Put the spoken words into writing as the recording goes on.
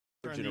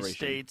turn these generation.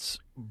 states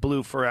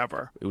blue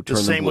forever, It would the turn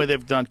them same blue. way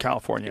they've done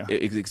California.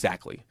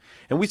 Exactly.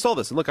 And we saw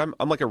this. And look, I'm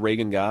like a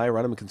Reagan guy,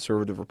 right? I'm a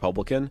conservative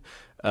Republican.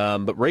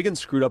 But Reagan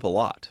screwed up a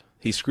lot.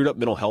 He screwed up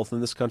mental health in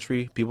this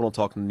country. People don't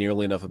talk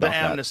nearly enough The about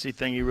that. amnesty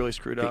thing, he really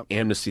screwed The up.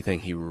 amnesty thing,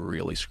 he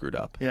really screwed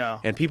up. Yeah.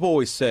 And people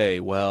always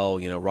say, well,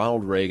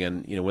 Ronald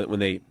Reagan, when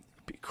they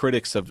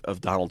critics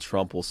of Donald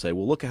Trump will say,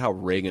 well, look at how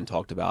Reagan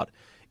talked about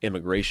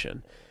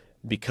immigration.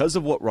 Because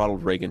of what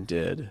Ronald Reagan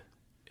did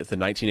at the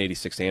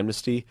 1986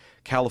 amnesty,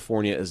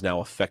 California is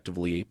now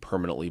effectively a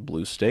permanently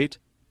blue state.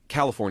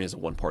 California is a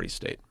one-party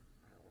state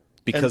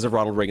because And of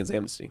Ronald Reagan's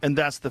amnesty. and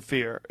that's the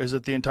fear, is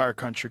that the entire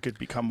country could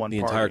become one The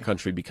party. entire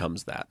country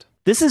becomes that.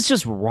 This is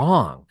just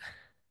wrong.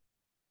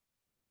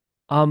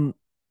 Um,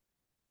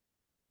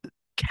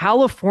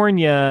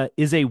 California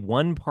is a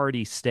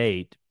one-party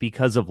state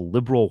because of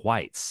liberal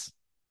whites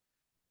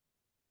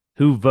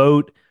who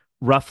vote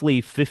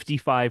roughly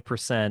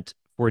 55%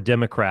 for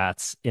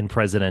Democrats in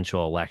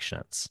presidential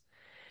elections.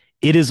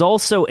 It is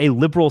also a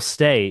liberal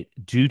state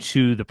due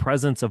to the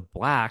presence of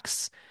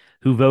blacks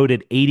who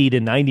voted 80 to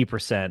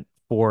 90%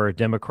 for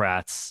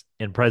Democrats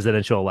in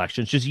presidential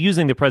elections, just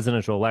using the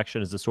presidential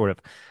election as a sort of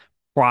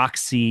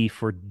proxy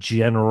for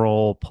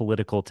general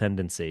political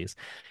tendencies.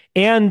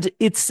 And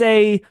it's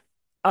a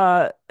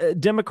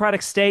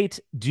democratic state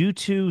due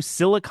to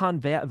Silicon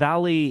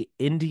Valley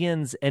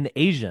Indians and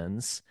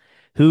Asians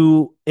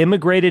who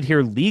immigrated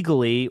here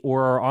legally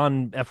or are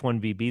on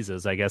F-1B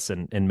visas, I guess,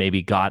 and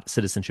maybe got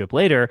citizenship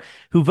later,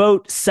 who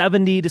vote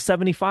 70 to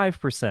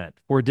 75%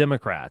 for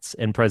Democrats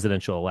in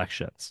presidential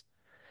elections.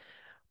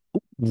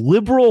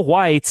 Liberal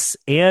whites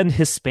and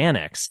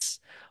Hispanics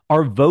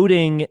are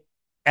voting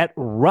at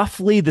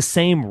roughly the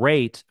same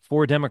rate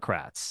for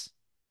Democrats.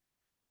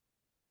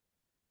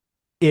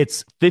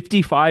 It's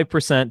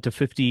 55% to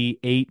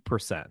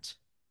 58%.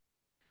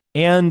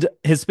 And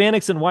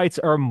Hispanics and whites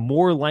are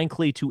more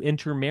likely to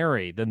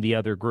intermarry than the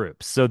other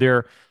groups. So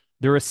they're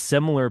a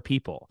similar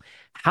people.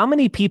 How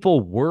many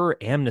people were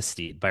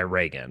amnestied by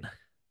Reagan?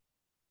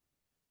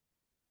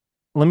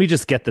 Let me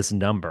just get this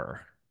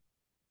number.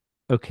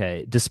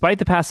 Okay. Despite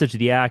the passage of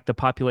the act, the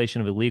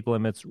population of illegal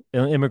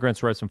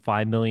immigrants rose from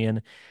 5 million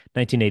in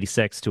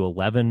 1986 to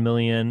 11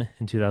 million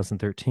in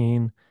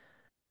 2013.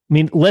 I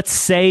mean, let's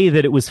say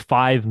that it was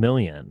 5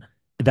 million.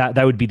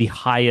 That would be the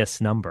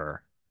highest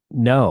number.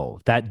 No,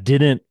 that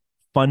didn't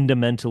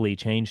fundamentally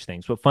change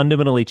things. What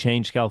fundamentally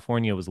changed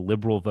California was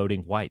liberal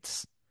voting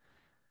whites.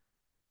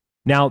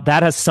 Now,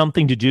 that has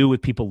something to do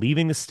with people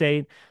leaving the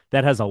state.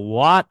 That has a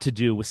lot to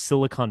do with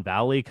Silicon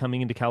Valley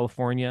coming into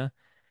California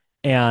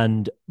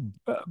and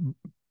uh,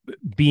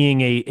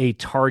 being a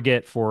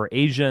target for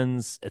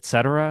Asians,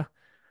 etc.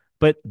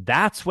 But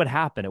that's what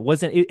happened. It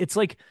wasn't, it's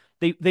like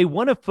they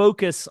want to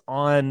focus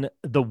on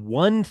the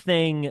one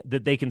thing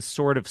that they can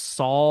sort of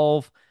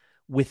solve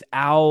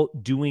without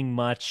doing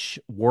much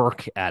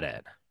work at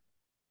it.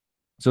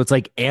 So it's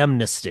like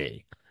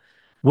amnesty.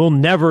 We'll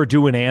never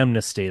do an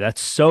amnesty.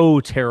 That's so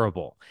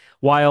terrible.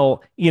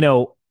 While,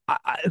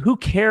 who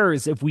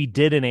cares if we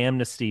did an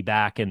amnesty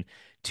back in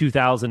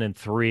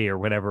 2003 or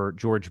whenever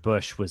George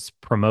Bush was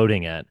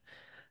promoting it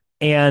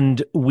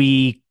and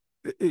we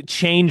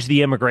changed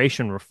the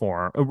immigration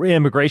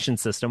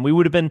system, we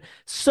would have been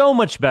so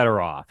much better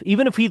off.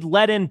 Even if he'd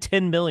let in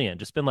 10 million,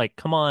 just been like,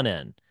 come on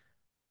in.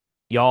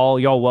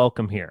 Y'all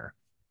welcome here.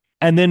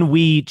 And then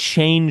we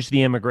changed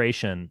the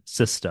immigration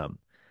system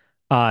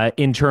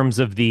in terms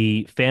of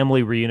the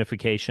family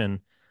reunification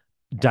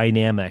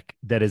dynamic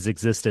that has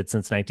existed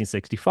since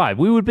 1965.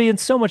 We would be in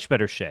so much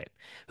better shape.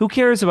 Who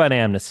cares about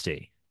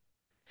amnesty?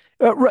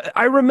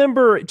 I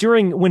remember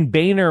during when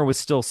Boehner was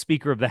still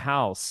Speaker of the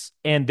House,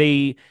 and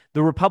the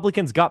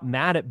Republicans got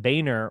mad at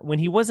Boehner when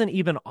he wasn't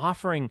even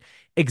offering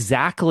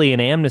exactly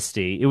an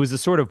amnesty. It was a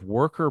sort of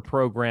worker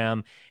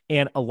program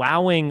and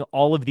allowing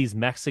all of these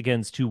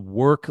Mexicans to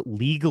work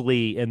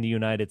legally in the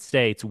United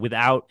States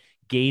without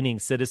gaining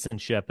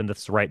citizenship and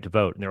this right to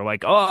vote. And they're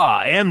like, "Oh,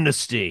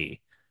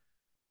 amnesty."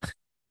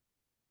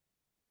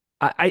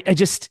 I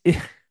just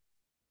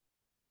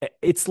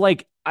it's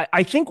like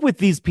I think with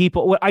these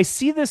people, I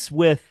see this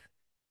with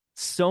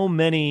so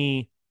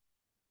many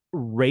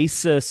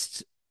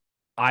racist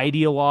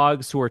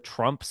ideologues who are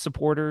Trump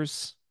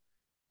supporters.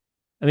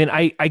 I mean,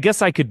 I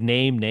guess I could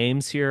name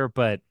names here,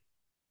 but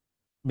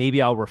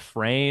maybe I'll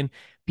refrain.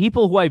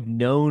 People who I've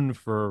known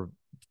for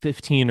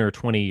 15 or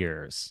 20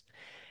 years.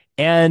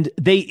 And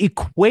they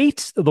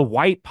equate the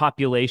white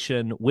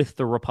population with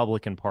the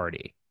Republican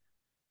Party.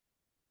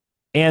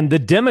 And the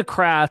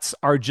Democrats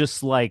are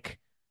just like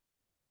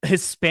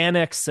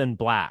Hispanics and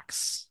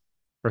blacks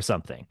or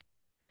something.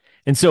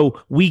 And so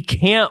we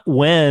can't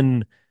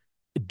win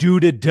due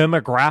to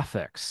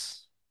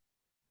demographics.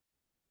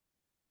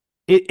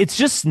 It's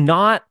just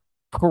not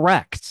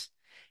correct.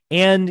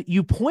 And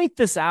you point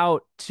this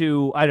out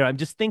to, I don't know, I'm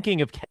just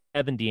thinking of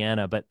Kevin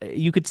Deanna, but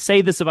you could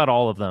say this about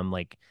all of them,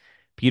 like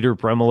Peter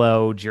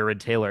Bremolo, Jared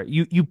Taylor.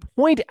 You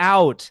point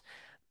out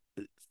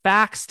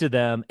facts to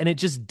them, and it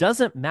just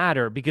doesn't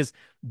matter because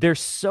they're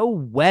so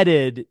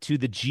wedded to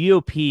the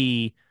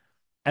GOP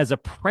as a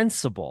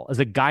principle, as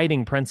a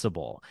guiding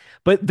principle.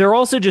 But they're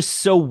also just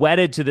so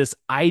wedded to this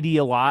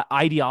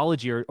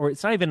ideology, or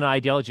it's not even an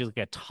ideology, it's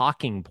like a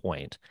talking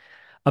point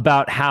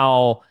about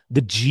how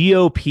the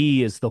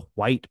GOP is the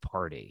white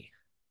party.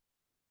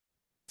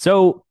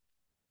 So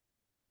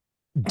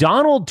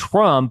Donald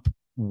Trump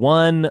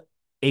won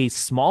a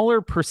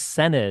smaller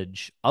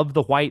percentage of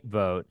the white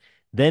vote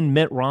than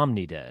Mitt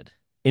Romney did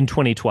in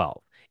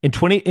 2012. In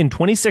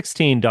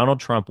 2016, Donald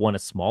Trump won a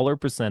smaller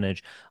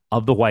percentage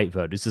of the white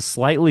vote. It's a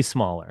slightly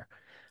smaller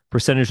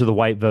percentage of the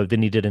white vote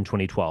than he did in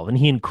 2012, and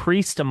he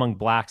increased among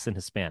blacks and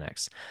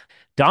Hispanics.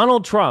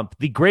 Donald Trump,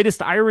 the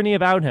greatest irony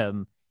about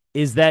him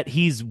is that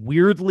he's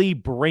weirdly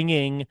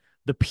bringing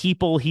the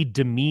people he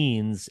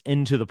demeans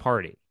into the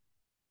party.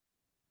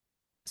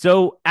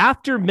 So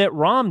after Mitt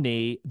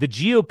Romney, the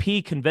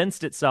GOP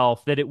convinced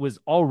itself that it was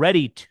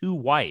already too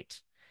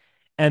white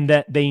and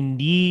that they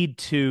need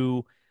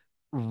to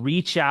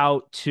reach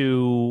out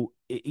to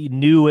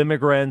new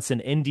immigrants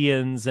and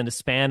Indians and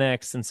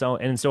Hispanics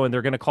and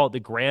they're going to call it the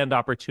Grand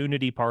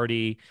Opportunity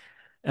Party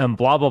and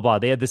blah blah blah.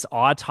 They had this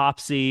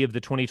autopsy of the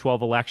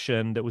 2012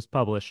 election that was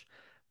published,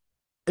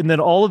 and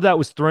then all of that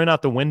was thrown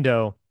out the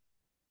window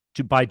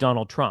by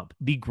Donald Trump.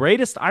 The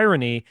greatest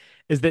irony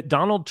is that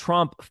Donald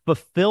Trump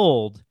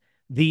fulfilled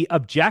the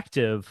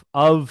objective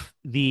of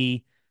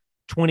the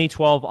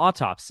 2012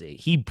 autopsy.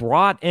 He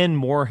brought in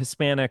more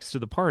Hispanics to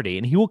the party,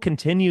 and he will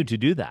continue to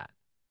do that.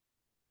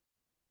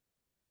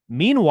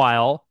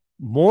 Meanwhile,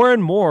 more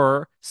and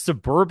more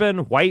suburban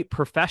white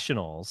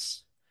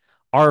professionals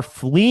are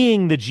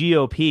fleeing the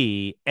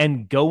GOP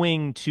and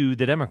going to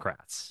the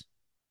Democrats.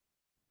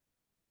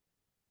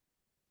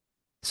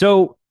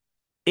 So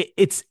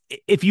it's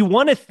if you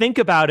want to think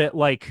about it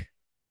like,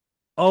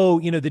 oh,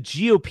 the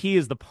GOP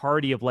is the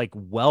party of like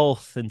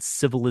wealth and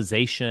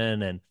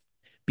civilization and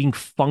being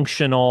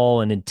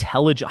functional and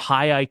intelligent,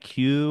 high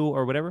IQ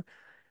or whatever,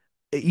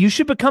 you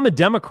should become a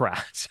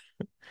Democrat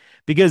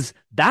because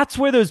that's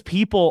where those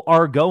people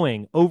are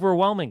going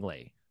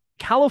overwhelmingly.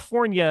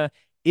 California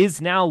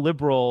is now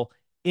liberal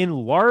in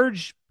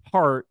large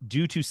part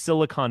due to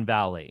Silicon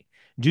Valley,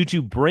 due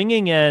to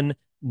bringing in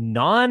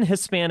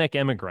non-Hispanic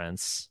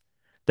immigrants,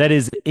 that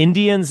is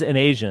Indians and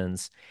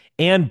Asians,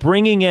 and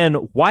bringing in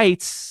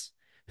whites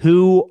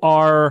who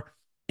are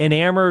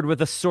enamored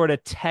with a sort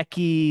of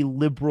techie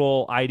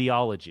liberal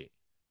ideology.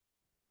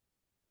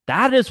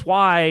 That is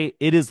why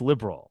it is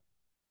liberal.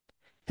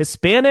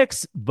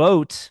 Hispanics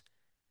vote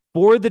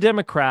for the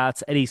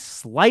Democrats at a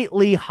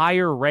slightly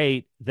higher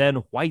rate than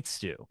whites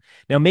do.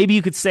 Now, maybe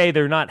you could say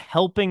they're not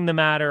helping the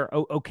matter.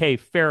 Okay,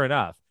 fair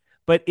enough.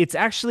 But it's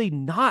actually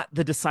not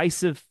the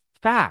decisive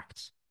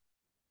fact.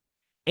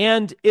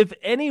 And if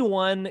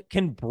anyone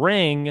can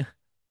bring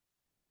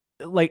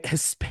like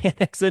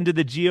Hispanics into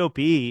the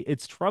GOP,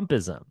 it's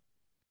Trumpism.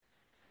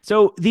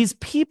 So these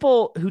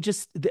people who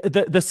just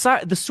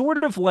the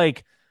sort of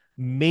like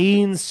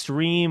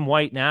mainstream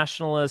white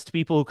nationalist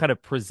people who kind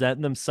of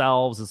present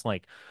themselves as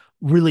like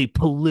really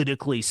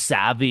politically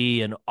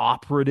savvy and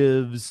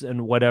operatives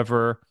and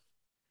whatever,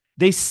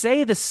 they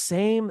say the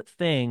same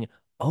thing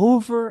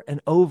over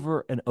and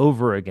over and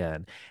over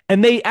again.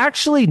 And they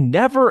actually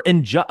never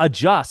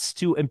adjust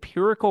to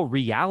empirical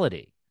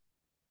reality.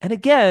 And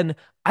again,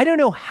 I don't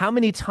know how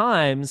many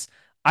times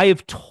I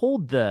have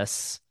told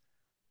this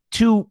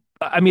to,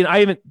 I mean, I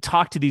haven't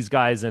talked to these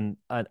guys in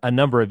a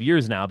number of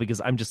years now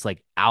because I'm just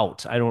like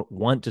out. I don't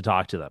want to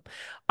talk to them.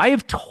 I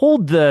have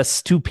told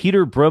this to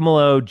Peter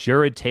Brimelow,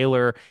 Jared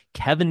Taylor,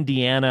 Kevin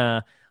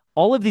Deanna,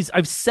 all of these.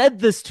 I've said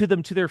this to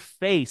them to their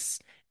face,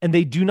 and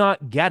they do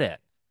not get it.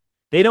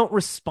 They don't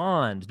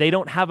respond. They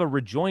don't have a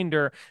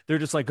rejoinder. They're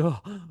just like, oh,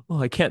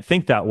 I can't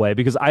think that way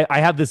because I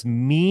have this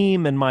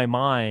meme in my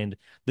mind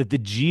that the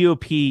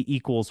GOP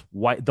equals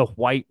the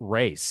white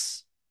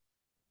race.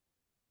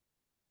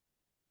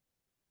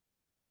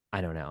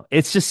 I don't know.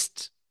 It's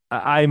just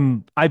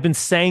I've been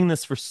saying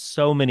this for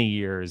so many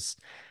years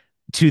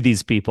to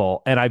these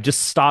people, and I've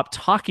just stopped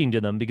talking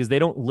to them because they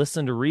don't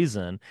listen to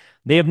reason.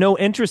 They have no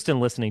interest in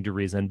listening to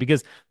reason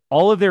because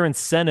all of their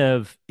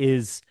incentive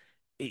is,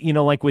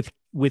 like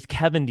with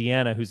Kevin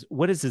Deanna, who's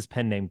what is his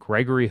pen name?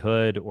 Gregory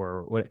Hood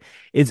or what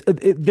is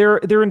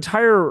their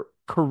entire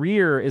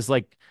career is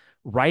like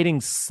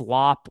writing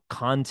slop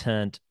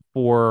content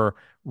for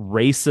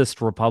racist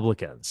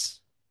Republicans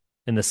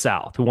in the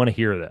South who want to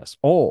hear this.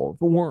 Oh,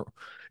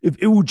 if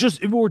it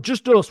were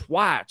just us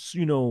whites,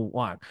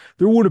 like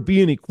there wouldn't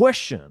be any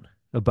question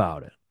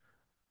about it.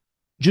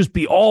 Just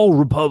be all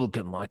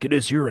Republican like it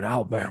is here in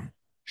Alabama.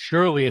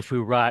 Surely, if we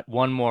write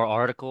one more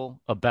article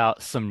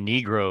about some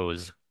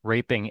Negroes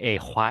raping a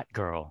white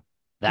girl,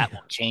 that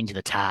will change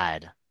the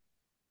tide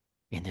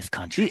in this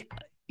country.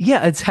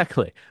 Yeah,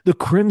 exactly. The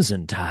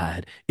Crimson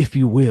Tide, if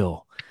you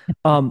will.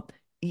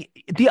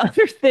 The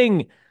other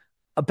thing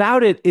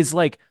about it is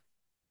like,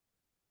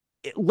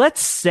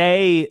 let's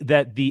say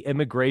that the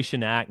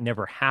Immigration Act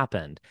never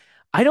happened.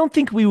 I don't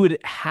think we would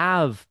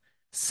have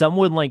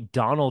someone like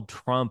Donald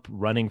Trump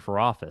running for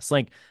office.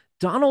 Like,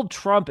 Donald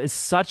Trump is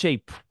such a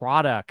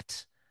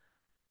product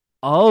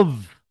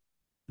of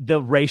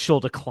the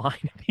racial decline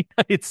in the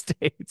United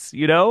States,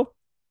 you know?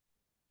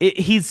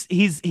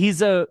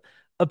 He's a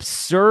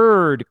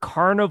absurd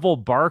carnival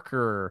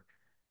barker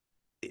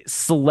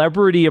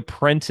celebrity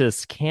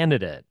apprentice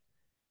candidate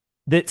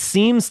that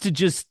seems to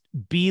just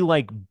be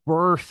like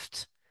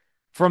birthed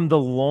from the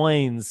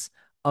loins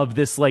of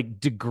this like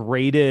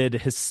degraded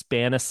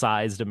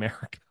Hispanicized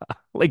America.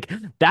 Like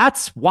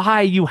that's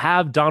why you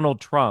have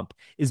Donald Trump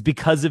is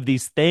because of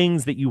these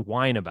things that you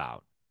whine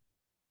about.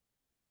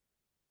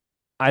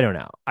 I don't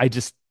know. I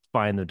just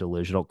find them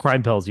delusional.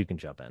 Crime pills, you can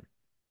jump in.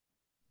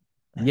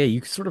 Yeah,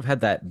 you sort of had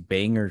that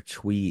banger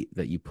tweet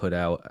that you put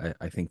out,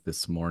 I think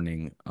this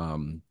morning,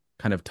 kind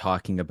of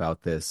talking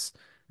about this.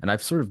 And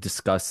I've sort of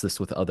discussed this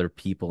with other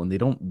people, and they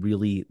don't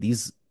really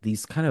these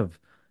kind of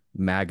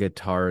MAGA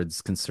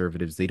tards,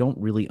 conservatives, they don't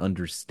really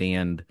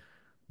understand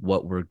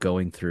what we're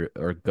going through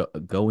or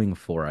going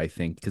for, I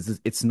think, because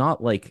it's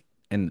not like,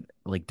 and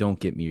like, don't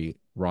get me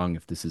wrong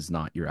if this is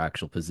not your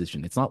actual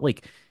position. It's not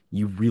like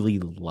you really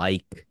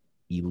like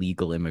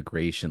illegal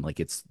immigration, like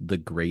it's the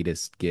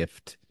greatest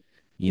gift,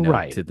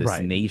 Right, to this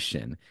right.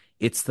 nation.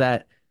 It's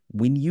that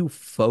when you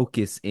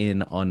focus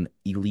in on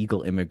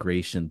illegal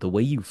immigration, the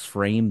way you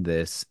frame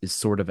this is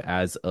sort of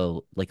as a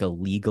like a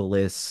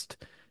legalist,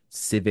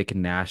 civic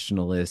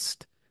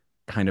nationalist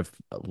kind of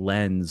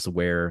lens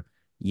where,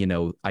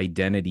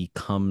 identity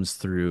comes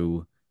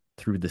through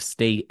the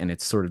state and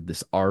it's sort of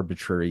this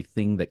arbitrary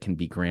thing that can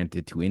be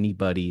granted to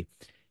anybody.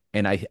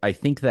 And I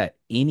think that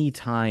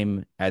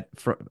anytime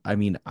I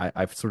mean,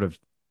 I've sort of,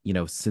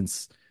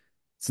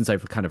 since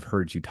I've kind of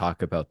heard you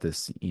talk about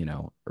this,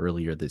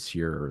 earlier this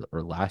year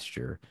or last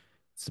year,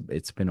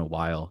 it's been a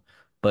while,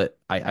 but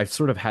I've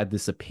sort of had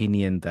this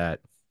opinion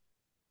that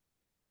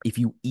if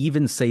you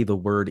even say the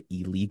word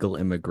illegal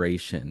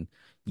immigration,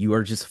 you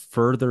are just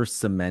further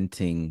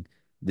cementing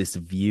this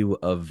view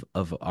of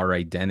our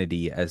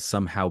identity as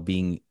somehow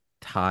being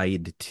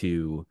tied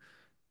to,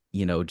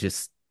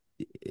 just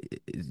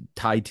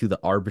tied to the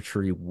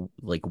arbitrary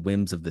like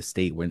whims of the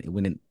state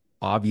when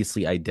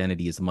obviously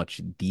identity is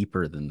much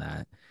deeper than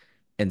that.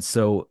 And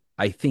so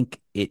I think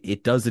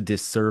it does a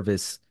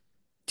disservice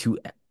to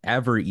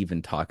ever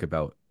even talk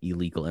about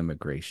illegal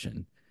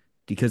immigration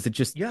because it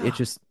Yeah.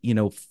 just,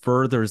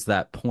 furthers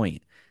that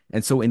point.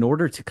 And so in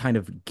order to kind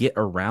of get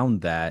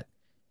around that,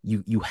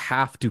 you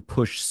have to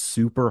push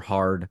super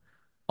hard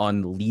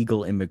on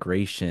legal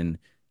immigration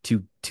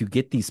to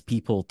get these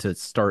people to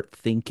start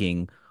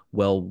thinking,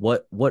 well,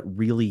 what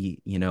really,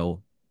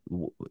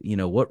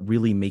 what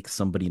really makes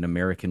somebody an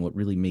American, what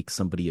really makes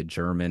somebody a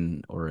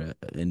German or an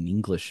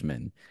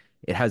Englishman.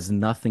 It has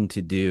nothing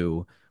to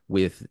do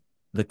with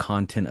the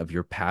content of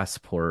your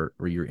passport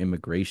or your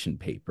immigration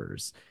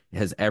papers. It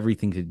has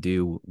everything to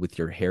do with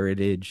your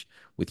heritage,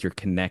 with your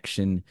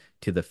connection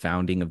to the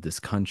founding of this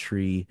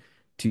country,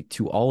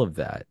 to all of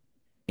that.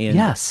 And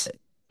Yes.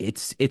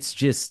 it's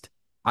just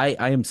I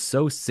am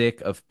so sick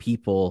of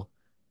people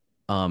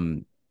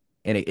um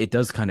and it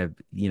does kind of,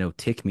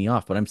 tick me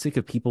off, but I'm sick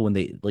of people when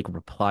they like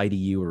reply to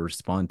you or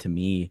respond to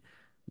me,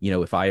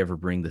 if I ever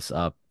bring this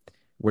up,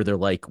 where they're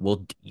like,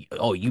 well,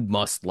 oh, you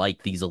must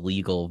like these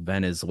illegal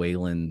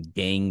Venezuelan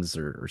gangs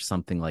or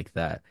something like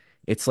that.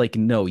 It's like,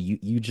 no,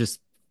 you're just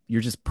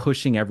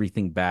pushing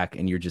everything back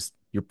and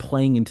you're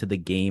playing into the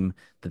game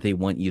that they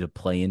want you to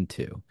play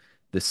into.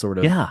 This sort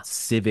of Yeah.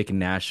 civic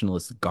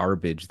nationalist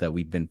garbage that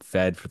we've been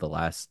fed for the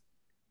last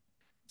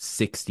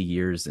 60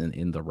 years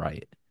in the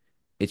right.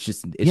 It's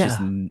just Yeah.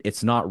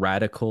 it's not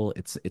radical.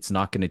 It's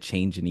not going to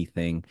change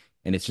anything,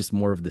 and it's just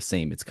more of the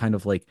same. It's kind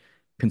of like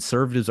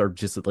conservatives are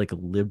just like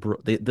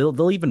liberal.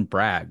 They'll even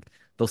brag.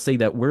 They'll say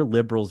that we're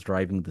liberals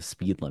driving the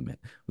speed limit.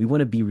 We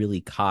want to be really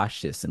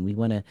cautious, and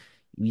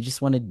we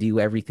just want to do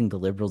everything the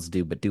liberals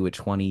do, but do it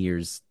 20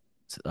 years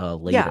Yeah.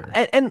 later.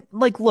 And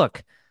like,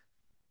 look,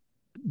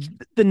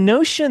 the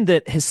notion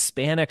that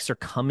Hispanics are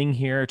coming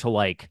here to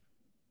like,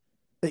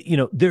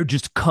 they're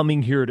just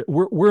coming here to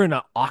we're in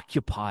an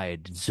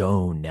occupied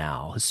zone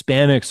now.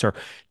 Hispanics are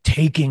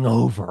taking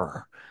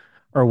over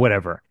or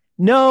whatever.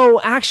 No,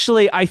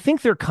 actually, I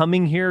think they're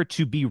coming here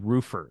to be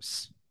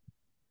roofers.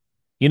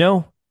 You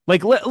know?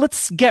 Like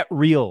let's get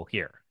real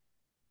here.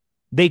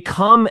 They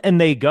come and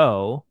they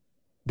go.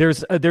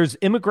 There's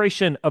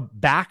immigration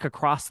back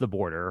across the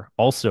border.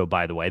 Also,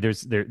 by the way,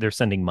 they're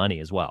sending money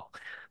as well.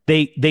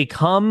 They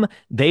come,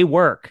 they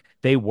work.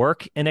 They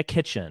work in a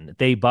kitchen.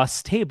 They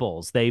bus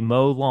tables. They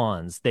mow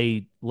lawns.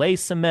 They lay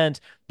cement.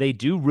 They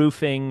do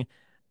roofing,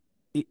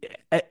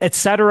 et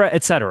cetera,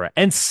 et cetera.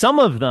 And some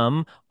of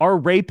them are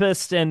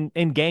rapists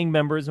and gang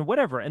members and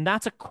whatever. And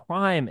that's a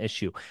crime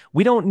issue.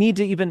 We don't need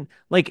to even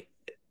like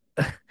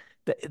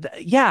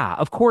yeah,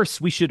 of course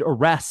we should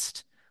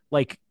arrest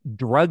like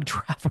drug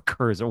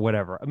traffickers or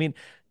whatever. I mean,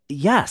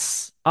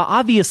 yes,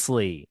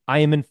 obviously I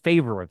am in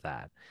favor of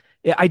that.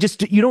 I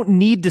just you don't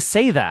need to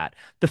say that.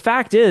 The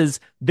fact is,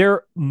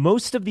 there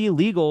most of the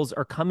illegals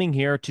are coming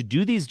here to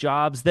do these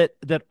jobs that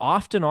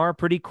often are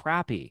pretty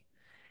crappy.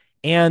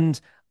 And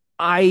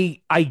I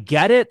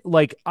get it.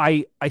 Like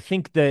I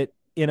think that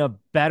in a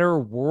better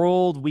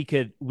world we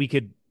could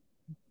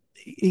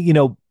you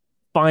know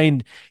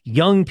find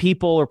young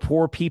people or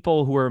poor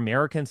people who are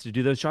Americans to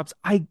do those jobs.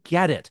 I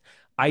get it.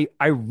 I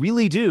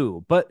really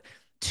do. But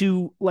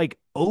to like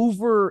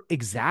over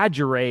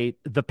exaggerate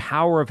the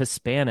power of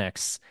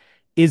Hispanics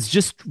is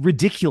just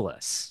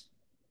ridiculous,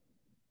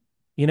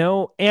 you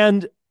know?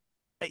 And,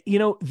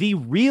 the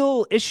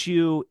real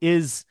issue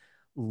is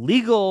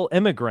legal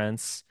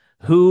immigrants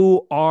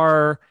who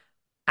are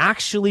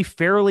actually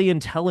fairly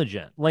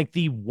intelligent. Like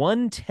the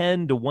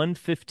 110 to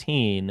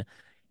 115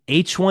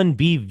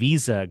 H-1B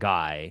visa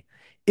guy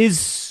is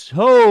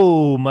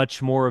so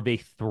much more of a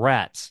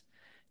threat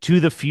to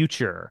the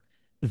future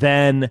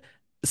than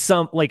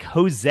some like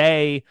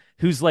Jose,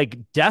 who's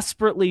like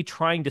desperately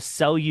trying to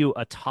sell you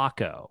a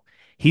taco.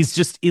 He's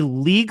just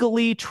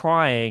illegally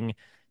trying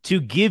to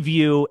give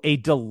you a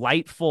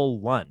delightful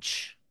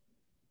lunch.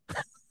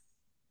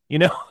 You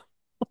know,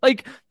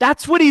 like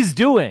that's what he's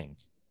doing.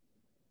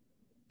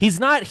 He's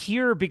not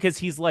here because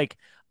he's like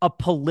a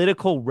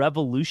political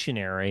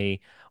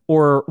revolutionary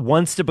or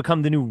wants to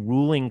become the new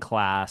ruling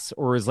class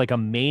or is like a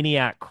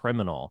maniac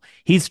criminal.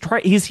 He's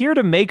here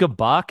to make a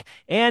buck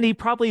and he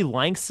probably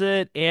likes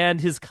it and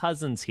his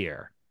cousin's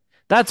here.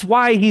 That's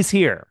why he's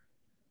here.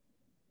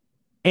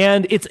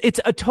 And it's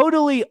a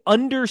totally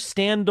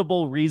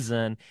understandable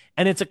reason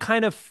and it's a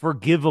kind of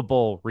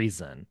forgivable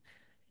reason.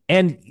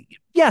 And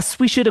yes,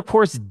 we should of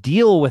course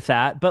deal with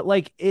that, but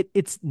like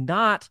it's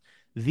not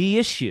the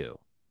issue.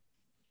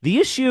 The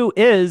issue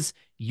is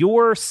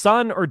your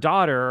son or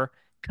daughter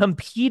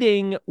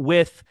competing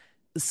with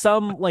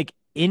some like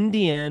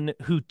Indian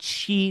who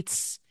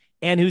cheats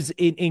and who's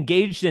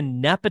engaged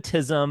in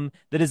nepotism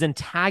that is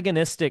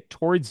antagonistic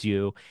towards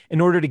you in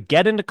order to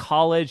get into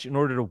college, in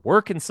order to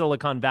work in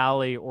Silicon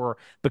Valley or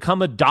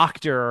become a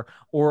doctor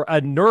or a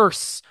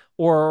nurse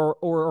or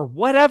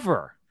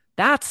whatever.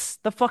 That's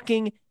the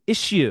fucking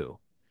issue.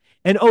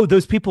 And oh,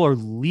 those people are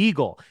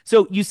legal.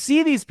 So you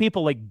see these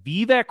people like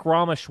Vivek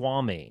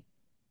Ramaswamy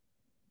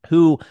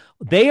who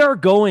they are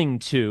going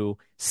to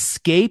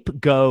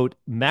scapegoat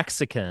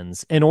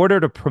Mexicans in order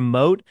to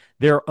promote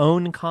their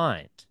own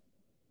kind.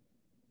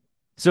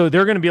 So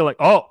they're going to be like,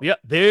 "Oh, yeah,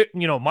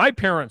 my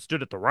parents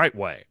did it the right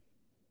way.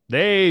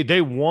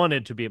 They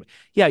wanted to be."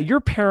 Yeah,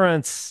 your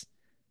parents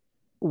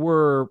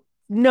were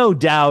no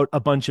doubt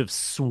a bunch of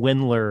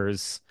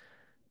swindlers,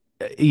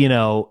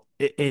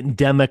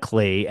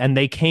 endemically, and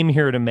they came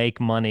here to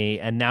make money,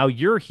 and now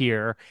you're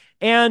here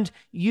and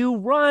you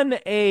run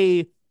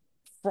a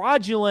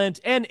fraudulent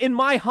and, in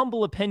my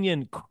humble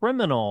opinion,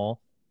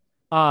 criminal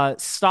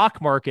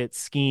stock market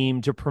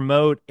scheme to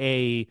promote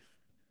a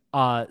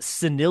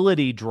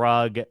senility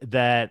drug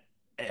that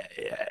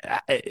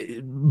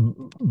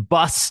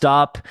busts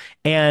up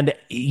and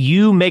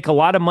you make a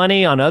lot of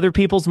money on other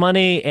people's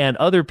money and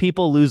other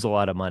people lose a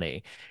lot of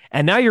money.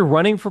 And now you're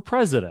running for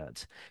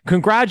president.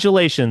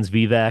 Congratulations,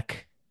 Vivek.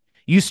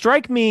 You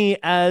strike me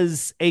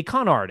as a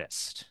con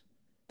artist.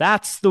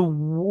 That's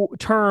the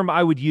term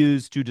I would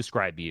use to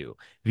describe you,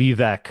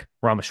 Vivek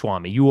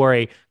Ramaswamy. You are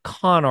a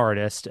con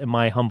artist, in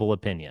my humble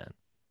opinion.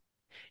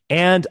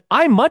 And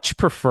I much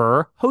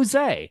prefer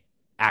Jose,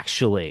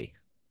 actually.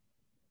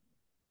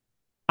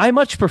 I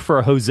much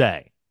prefer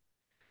Jose,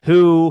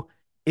 who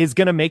is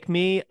going to make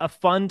me a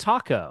fun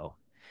taco,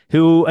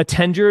 who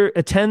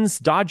attends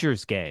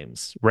Dodgers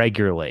games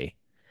regularly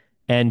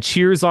and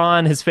cheers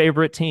on his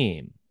favorite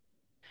team,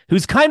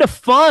 who's kind of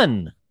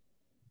fun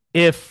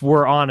if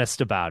we're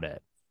honest about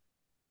it.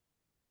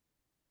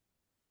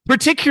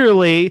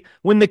 Particularly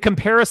when the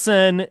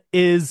comparison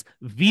is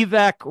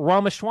Vivek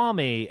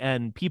Ramaswamy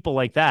and people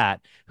like that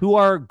who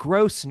are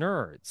gross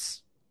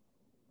nerds.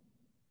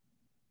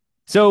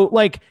 So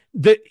like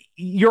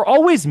you're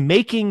always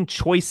making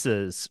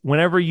choices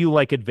whenever you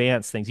like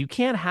advance things. You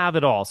can't have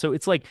it all. So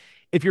it's like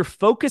if you're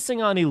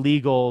focusing on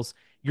illegals,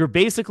 you're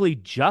basically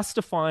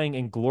justifying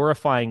and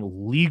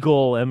glorifying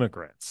legal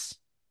immigrants.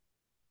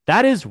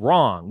 That is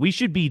wrong. We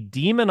should be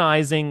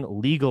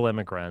demonizing legal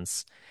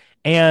immigrants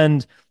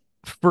and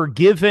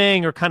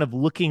forgiving or kind of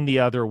looking the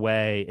other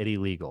way at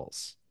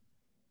illegals.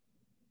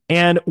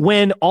 And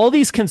when all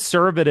these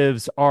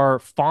conservatives are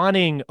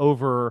fawning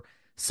over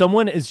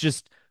someone is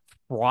just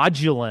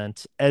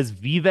fraudulent as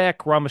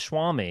Vivek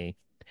Ramaswamy,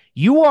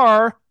 you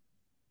are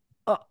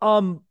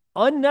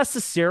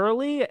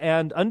unnecessarily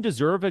and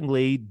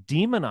undeservingly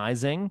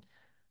demonizing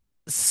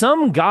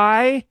some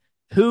guy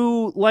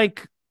who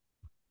like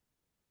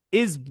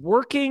is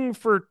working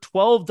for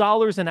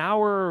 $12 an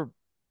hour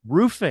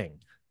roofing.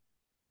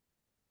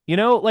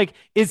 Like,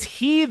 is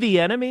he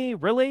the enemy,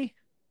 really?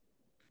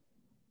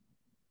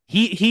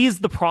 He's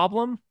the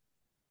problem.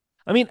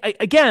 I mean,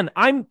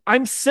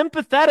 I'm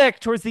sympathetic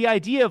towards the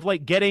idea of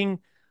like getting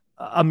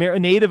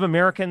Native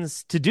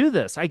Americans to do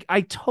this.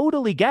 I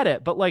totally get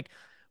it, but like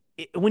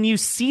when you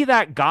see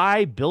that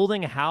guy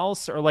building a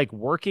house or like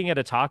working at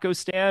a taco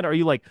stand, are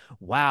you like,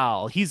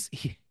 wow,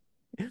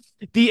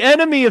 the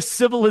enemy of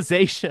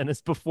civilization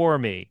is before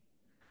me.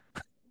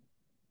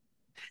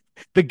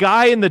 The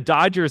guy in the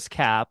Dodgers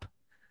cap,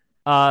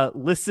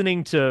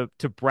 listening to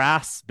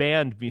brass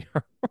band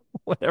or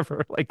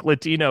whatever, like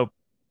Latino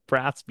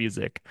brass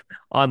music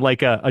on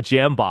like a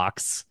jam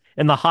box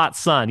in the hot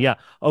sun. Yeah.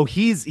 Oh,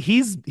 he's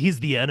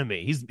the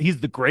enemy. He's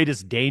the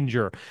greatest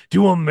danger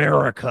to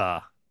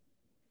America.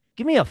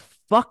 Give me a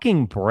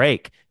fucking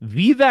break.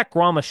 Vivek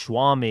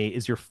Ramaswamy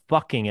is your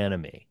fucking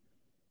enemy.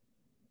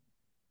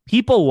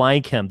 People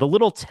like him, the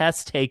little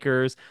test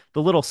takers,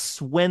 the little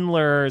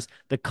swindlers,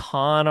 the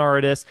con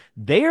artists,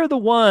 they are the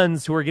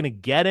ones who are going to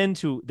get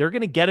into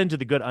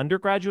the good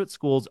undergraduate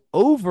schools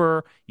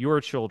over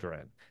your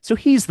children. So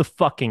he's the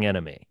fucking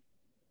enemy.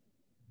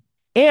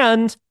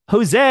 And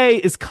Jose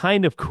is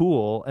kind of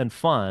cool and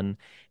fun,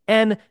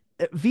 and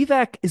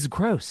Vivek is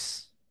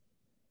gross.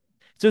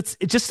 So it's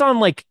just on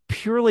like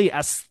purely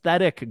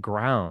aesthetic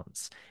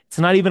grounds. It's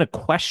not even a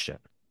question.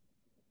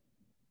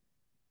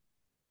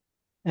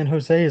 And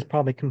Jose is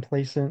probably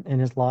complacent in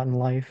his lot in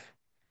life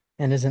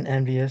and isn't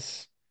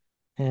envious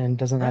and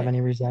doesn't have Right.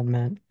 any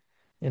resentment,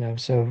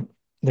 so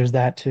there's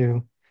that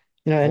too.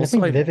 And I Also,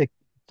 think I Vivek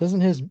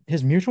doesn't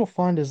his mutual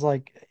fund is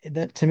like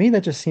that to me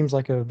that just seems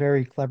like a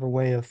very clever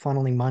way of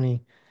funneling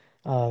money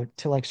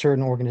to like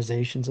certain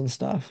organizations and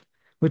stuff,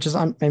 which is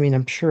I mean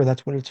I'm sure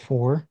that's what it's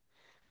for,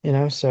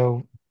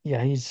 so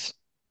yeah, he's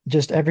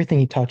just everything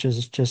he touches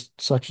is just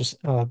such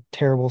a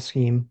terrible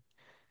scheme.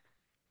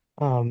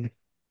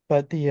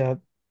 But the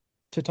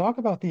to talk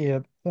about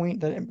the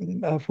point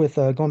that with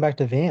going back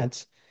to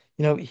Vance,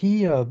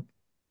 he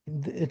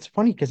it's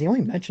funny because he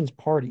only mentions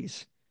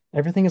parties.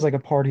 Everything is like a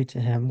party to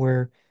him,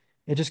 where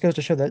it just goes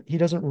to show that he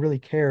doesn't really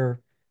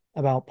care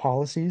about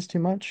policies too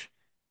much.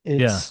 Yeah.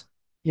 It's,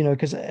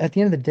 because at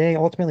the end of the day,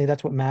 ultimately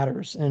that's what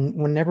matters. And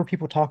whenever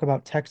people talk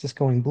about Texas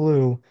going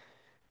blue,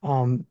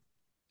 um,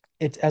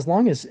 it's as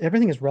long as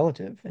everything is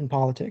relative in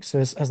politics. So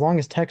as long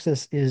as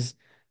Texas is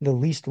the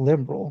least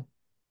liberal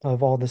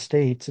of all the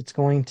states, it's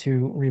going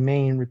to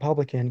remain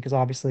Republican because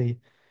obviously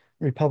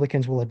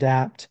Republicans will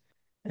adapt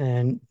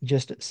and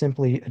just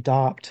simply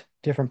adopt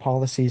different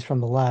policies from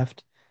the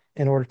left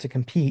in order to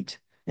compete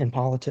in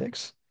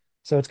politics.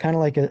 So it's kind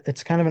of like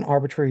it's kind of an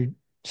arbitrary,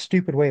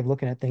 stupid way of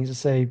looking at things to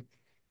say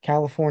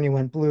California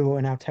went blue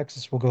and now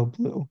Texas will go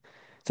blue.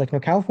 It's like, no,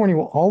 California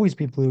will always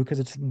be blue because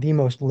it's the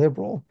most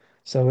liberal.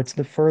 So it's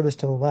the furthest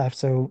to the left.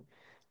 So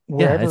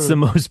Yeah, it's the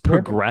most wherever,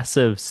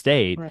 progressive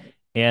state. right.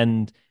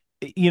 And,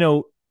 you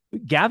know,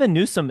 Gavin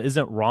Newsom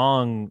isn't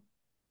wrong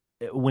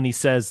when he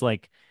says,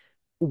 like,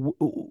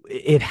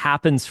 it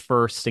happens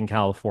first in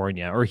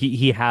California, or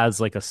he has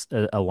like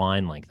a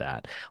line like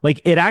that.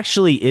 Like, it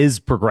actually is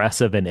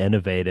progressive and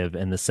innovative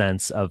in the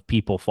sense of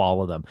people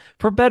follow them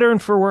for better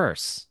and for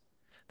worse.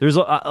 There's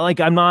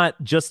like, I'm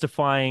not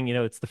justifying,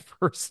 it's the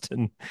first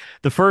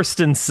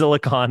in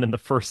silicon and the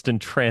first in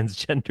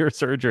transgender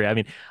surgery. I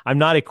mean, I'm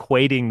not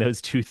equating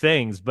those two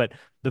things, but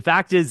the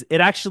fact is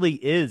it actually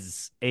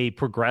is a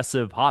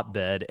progressive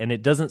hotbed, and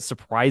it doesn't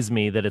surprise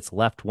me that it's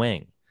left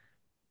wing.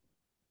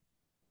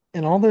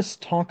 And all this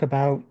talk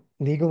about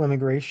legal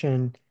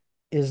immigration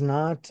is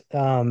not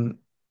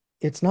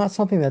it's not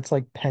something that's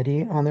like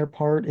petty on their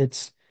part.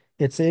 It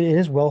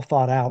is well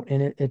thought out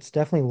and it's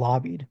definitely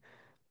lobbied.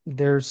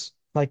 There's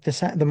like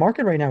the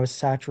market right now is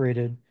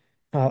saturated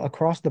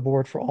across the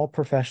board for all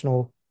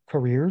professional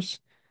careers.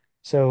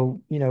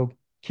 So,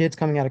 kids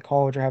coming out of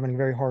college are having a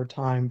very hard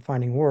time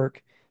finding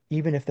work,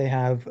 even if they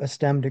have a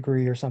STEM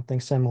degree or something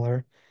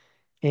similar.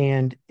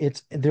 And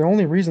it's the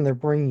only reason they're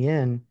bringing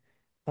in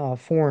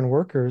foreign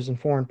workers and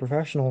foreign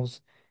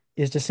professionals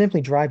is to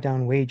simply drive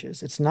down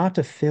wages. It's not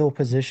to fill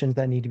positions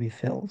that need to be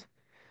filled.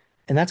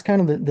 And that's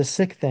kind of the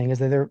sick thing is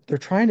that they're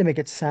trying to make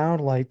it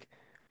sound like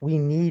we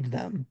need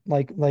them.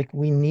 Like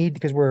we need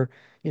because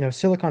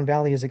Silicon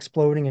Valley is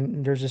exploding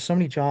and there's just so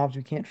many jobs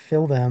we can't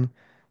fill them.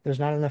 There's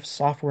not enough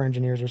software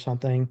engineers or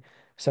something.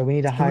 So we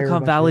need to hire a Silicon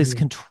bunch of Valley's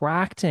engineers.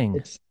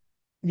 contracting. It's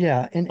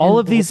yeah, all and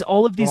of these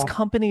all of these well,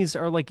 companies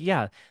are like,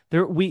 yeah,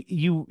 there we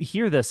you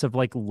hear this of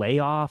like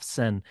layoffs,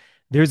 and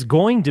there's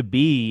going to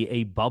be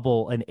a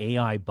bubble, an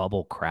AI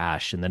bubble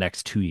crash in the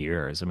next 2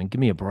 years. I mean, give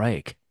me a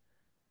break.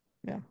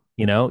 yeah.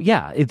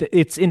 Yeah,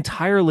 it's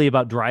entirely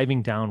about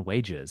driving down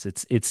wages.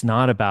 It's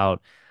not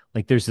about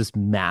like there's this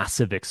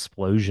massive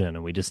explosion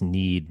and we just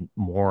need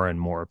more and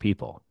more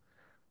people.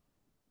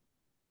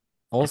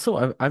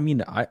 Also, I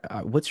mean,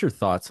 what's your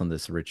thoughts on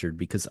this, Richard?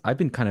 Because I've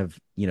been kind of,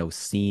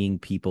 seeing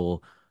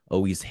people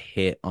always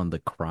hit on the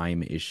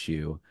crime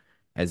issue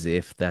as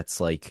if that's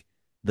like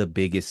the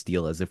biggest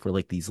deal, as if we're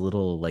like these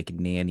little like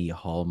nanny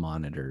hall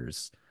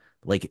monitors.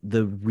 Like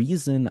the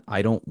reason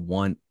I don't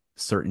want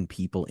certain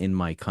people in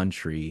my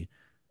country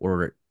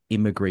or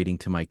immigrating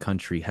to my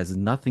country has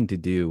nothing to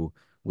do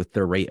with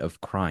the rate of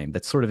crime.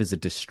 That sort of is a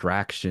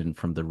distraction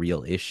from the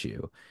real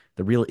issue.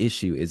 The real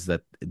issue is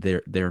that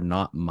they're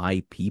not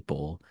my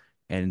people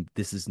and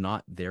this is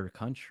not their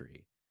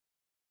country.